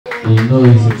You know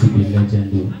easy to be legend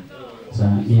though. So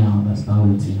me I understand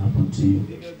what happened to you.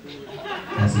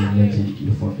 As a legend,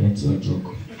 you forget your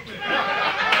joke.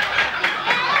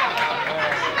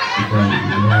 Because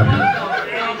you have it.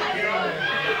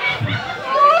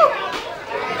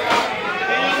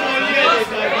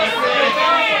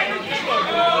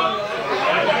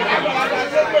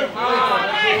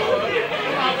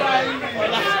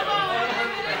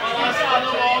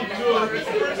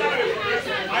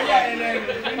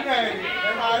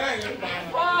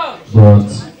 But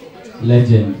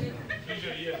legend,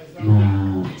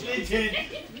 nah,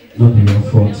 not be your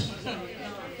fault.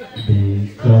 The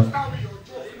crack,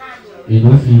 you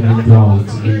don't feel even drown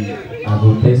with me. I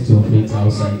will test your faith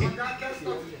outside.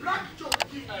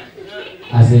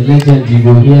 As a legend, you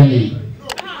will hear me.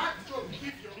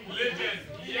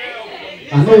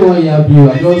 I know what you have you.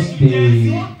 I just the.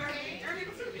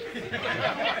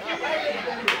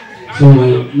 So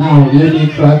now let me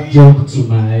crack joke to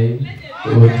my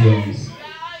audience,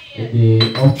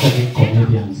 the upcoming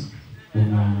comedians.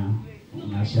 When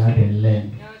I share the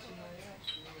learn,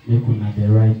 make una the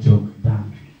right joke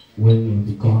down. When you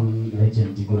become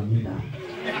legend, you go need that.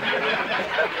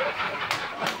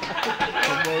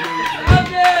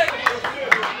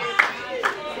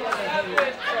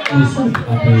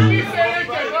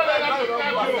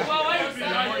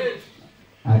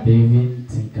 I dey even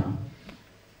think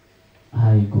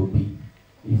how it go be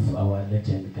if our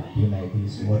legend can be like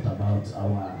this. What about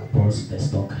our boss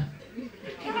Destalker?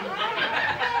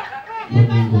 When we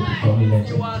go become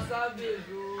legend?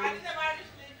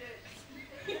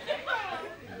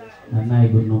 And now you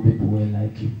go know people will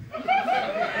like you. I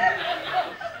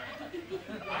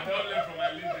don't learn from my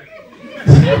legend.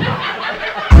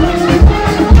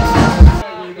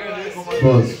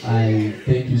 Boss, I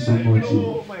thank you so much.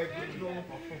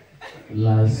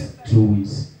 Last 2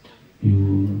 weeks,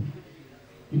 you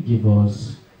give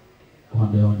us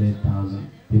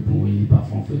 100,000 people will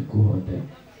perform for a cool hotel.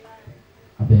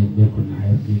 I bet they could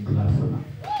help me clap for them.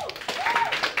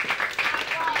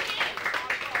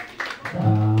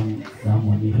 That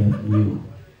money helped me.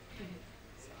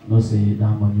 No say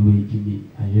that money will give me.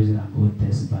 I use it and go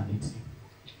test vanity.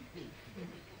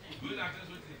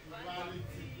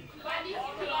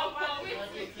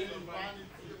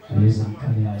 I use it and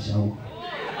carry a shower.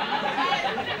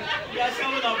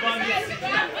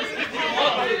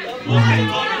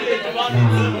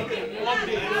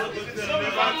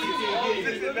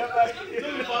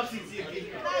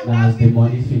 Now as the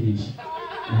money finish,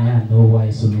 I know why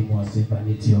Solomon say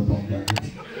vanity upon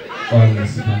vanity.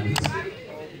 Always vanity.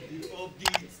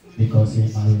 Because he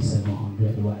married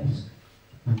 700 wives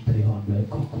and 300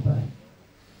 concubines.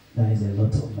 That is a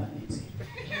lot of vanity.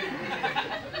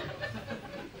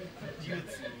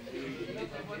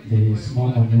 The small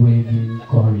money waving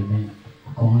can remain.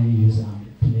 Can't use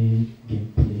and play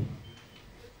gameplay.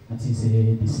 And he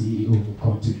say the CEO will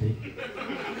come today.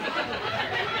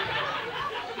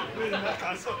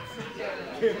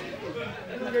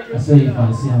 I say if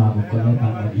I see him, I will collect my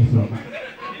money from him.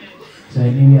 So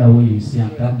anywhere where you see him,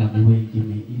 that money will give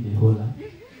me in the whole lot.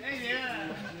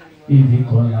 If he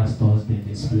call last Thursday,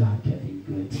 this plan getting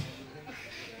great.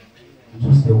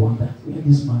 Just the wonder where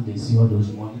this man they see all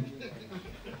those money.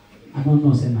 I don't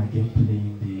know saying I get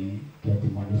playing they get the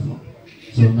money from.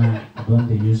 So now I don't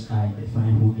they use eye they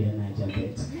find who get Niger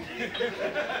get.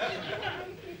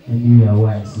 Anywhere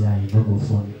where I see I don't go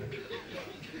funny.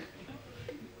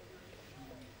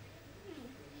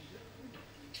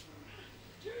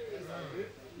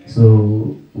 So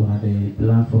when they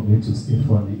plan for me to stay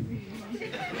funny.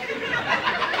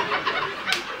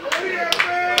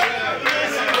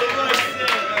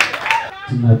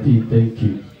 Tinapi, thank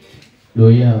you.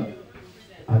 Loyal,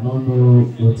 I don't know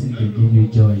what they give you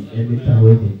joy anytime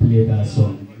when they play that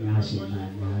song. Nyashi,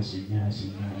 nyashi, nyashi,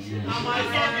 nyashi.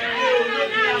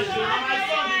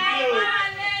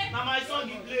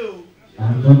 I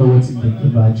don't know what they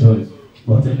give her joy,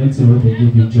 but anything when they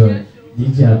give you joy,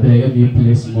 DJ I beg me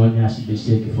play small nyashi, they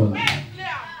shake it for me.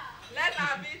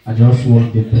 I just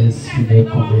want the best female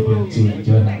comedian to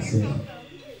enjoy herself.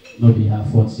 Not be her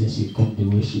fault say she come the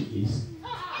way she is.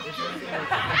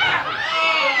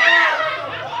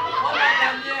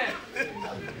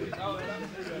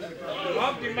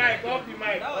 Off the mic, off the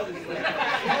mic.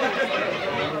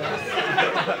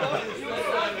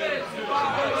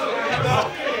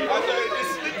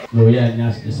 Lawyer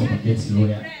Nyash, the suffocates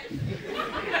lawyer.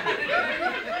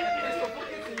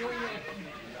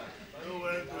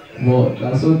 Well,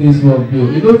 that's all this work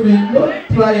do. You don't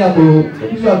try about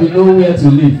if you have nowhere to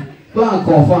live. Go and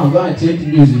confirm, go and check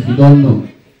news if you don't know.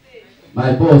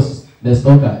 My boss,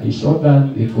 Destalker, a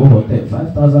shotgun, a go hotel,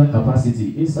 5,000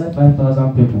 capacity. Inside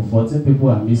 5,000 people, 14 people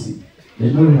are missing. They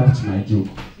don't react to my joke.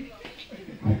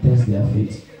 I test their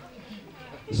faith.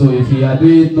 So if you are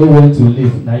doing know when to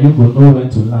live, now you go know when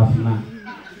to laugh now.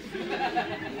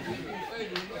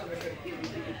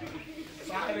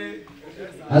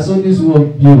 I saw this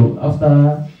work bill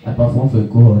after I performed for a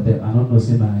cohort. I don't know,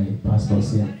 say my pastor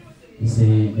here. He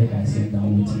say, make I send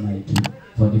down what I do.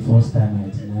 For the first time, I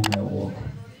deny my work.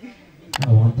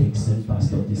 I want to send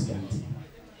pastor this kind of thing.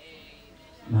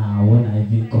 Now, when I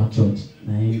even come church,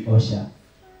 now in usher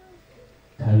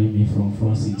carry me from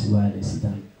front seat to where I sit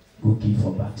down, go keep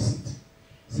for back seat.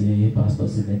 Say, hey, pastor,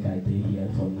 say, make I stay here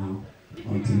for now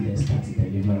until they start the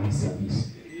deliverance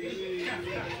service.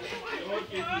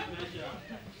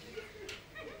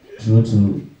 True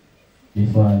to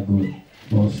before I go,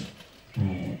 boss,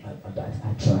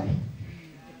 I try.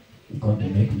 Because they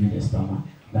make me the stomach.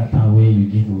 That time where you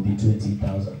give will be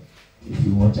 20,000. If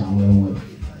you watch and well,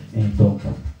 and talk.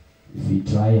 If you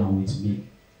try and with me,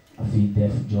 I feel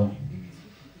deaf joy.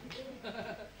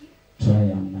 Try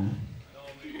and now.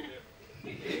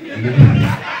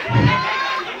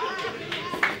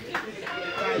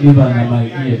 Even my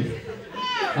ear.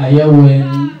 I hear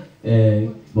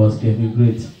when Boss Kevin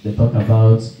Great, they talk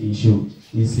about his show.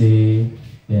 He say,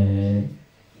 he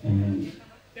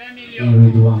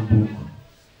read one book.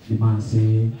 The man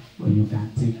say, when you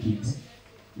can take it,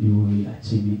 you will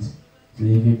achieve it. So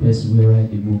every person will write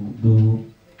the book, do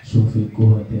show for go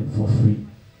hotel for free.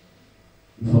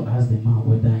 Before ask the man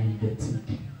whether he get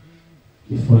it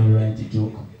before he write the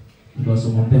joke. Because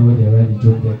some of them when they write the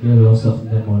joke, they get lots of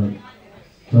memory.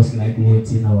 Just like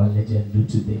waiting our legend do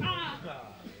today.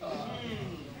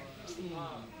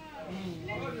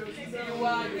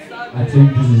 I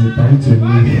think this is the time to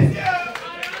leave.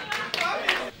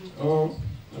 Oh,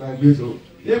 like this. So,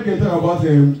 yeah, we can talk about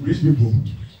rich people.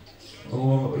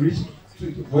 Rich,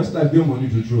 first like their money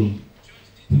to throw.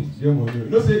 Their money. You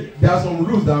know, say there are some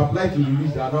rules that apply to the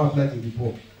rich that don't apply to the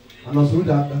poor, and also rules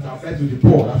that apply to the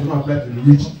poor that don't apply to the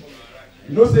rich.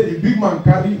 You know, say a big man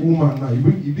carry woman now. A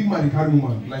big man they carry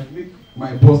woman. Like make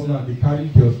my boss now, they carry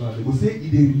girls now. They go say he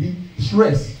dey really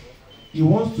stress. He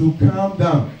wants to calm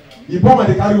down. The poor man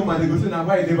they carry woman, they go say now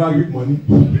why he never get money.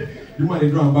 The man they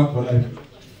draw him back for life.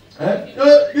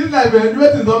 This life, the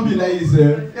way things don't be like this,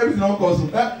 everything don't cost.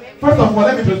 First of all,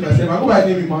 let me introduce myself. I go by the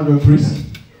name Emmanuel Chris.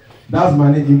 That's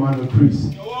my name, Emmanuel Chris.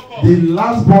 The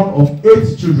last born of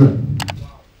 8 children.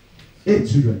 8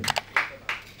 children.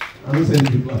 I don't send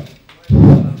it to black.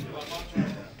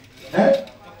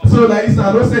 So like this,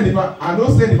 I don't send if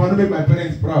I don't make my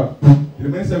parents proud. The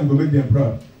remain 7 will make them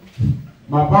proud.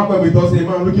 My papa will tell say,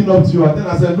 man, looking up to you. I tell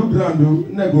I said, look around, though.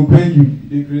 I'm not going to pay you.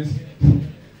 They crazy.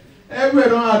 Everywhere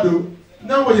don't have though.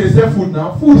 Now when you sell food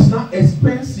now, food is now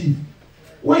expensive.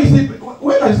 When you see,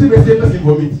 when I see the same person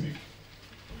vomit,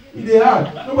 it is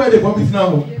hard. Nobody they vomit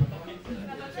now.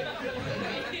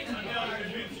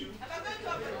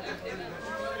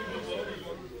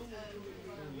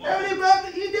 Everybody,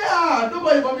 it is hard.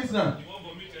 Nobody vomits now.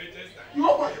 You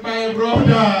want my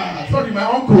brother? Sorry, my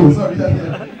uncle. Sorry, I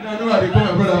know how they call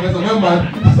my brother.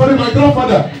 Sorry, my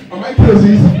grandfather. Am I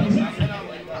crazy?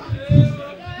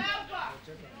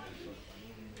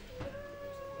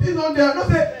 It's not there. Not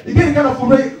say you get the kind of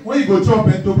food where you go chop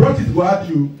and to brush it go add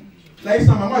you. Like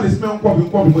some mama they smell coffee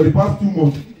for the past 2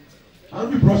 months. I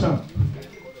don't be brush am.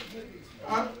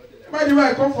 By the way,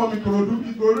 I come from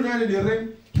Ikorodu and they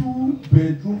rent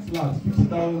 2-bedroom flats,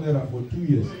 50,000 naira for 2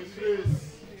 years.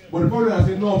 But the problem I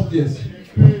say no upstairs.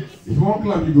 If you want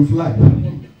climb, you go fly.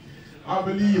 I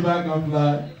believe I can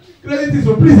fly. Crazy.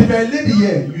 So please, if you're a lady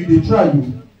here, you they try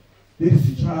you. Ladies,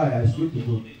 you try. I swear to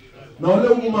God. Now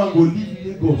let woman go leave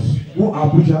Lagos, go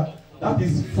Abuja. That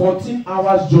is 14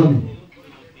 hours journey.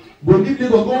 Go leave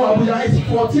Lagos, go Abuja. It's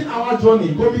 14 hour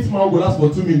journey. Go meet my go last for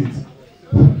 2 minutes.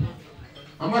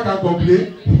 Am I can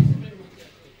complain?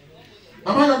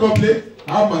 Am I can complain? I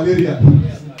have malaria.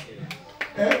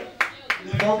 Eh?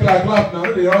 You don't clap now.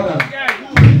 They all that.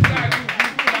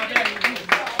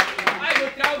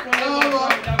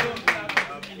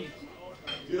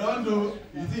 You don't know.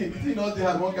 You think not they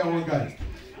have one guy.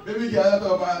 Maybe you talk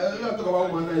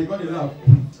about woman now, you got to laugh.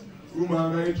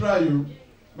 Woman, now you try you.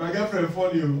 My girlfriend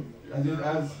funny you.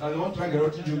 As I don't try to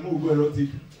erotic, you move go erotic.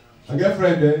 My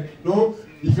girlfriend no,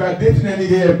 if you are dating any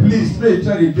girl, please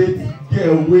try to date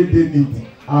girl where they need.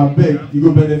 I beg, you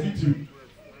go benefit you.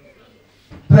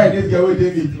 Try this girl where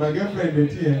they need. My girlfriend,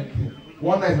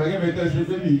 one night my girlfriend tells me,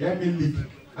 baby, help me leak.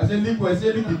 I said, leak, I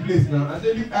said, leak the place now. I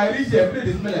said, leak, I reach here, play,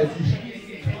 they smell like fish.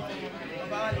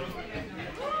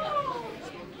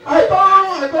 I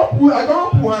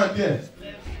don't put hand there.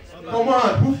 Come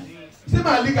on. See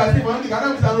my lick, I say, my lick, I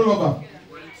don't say I no love her.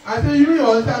 I say, you mean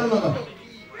you say I no love her?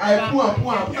 I pull and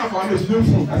put her for her, she don't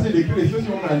phone. I say, the crazy, so she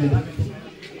want my lick.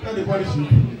 Tell the punish you.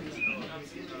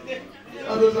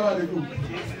 How those are they go?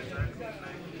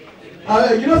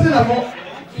 You know, say that for.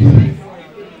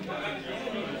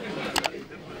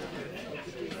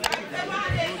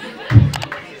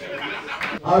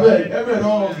 Abeg, everywhere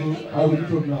don run for. I go do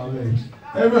talk now, abeg.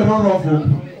 Everywhere don run for.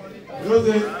 You know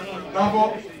say na for.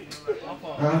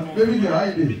 Baby girl, how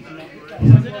you dey?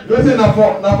 You know say na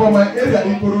for my area,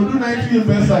 Ikorodu 90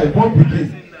 Investa born pikin.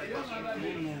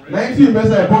 90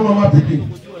 Investa born normal pikin.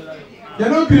 They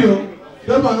no gree o.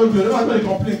 That man no gree. That man go dey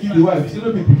complain give the wife. Say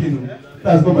no be pikin o.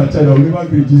 That's not my child. I will never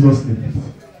gree in Jesus' name.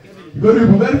 You go to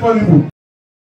people very funny people.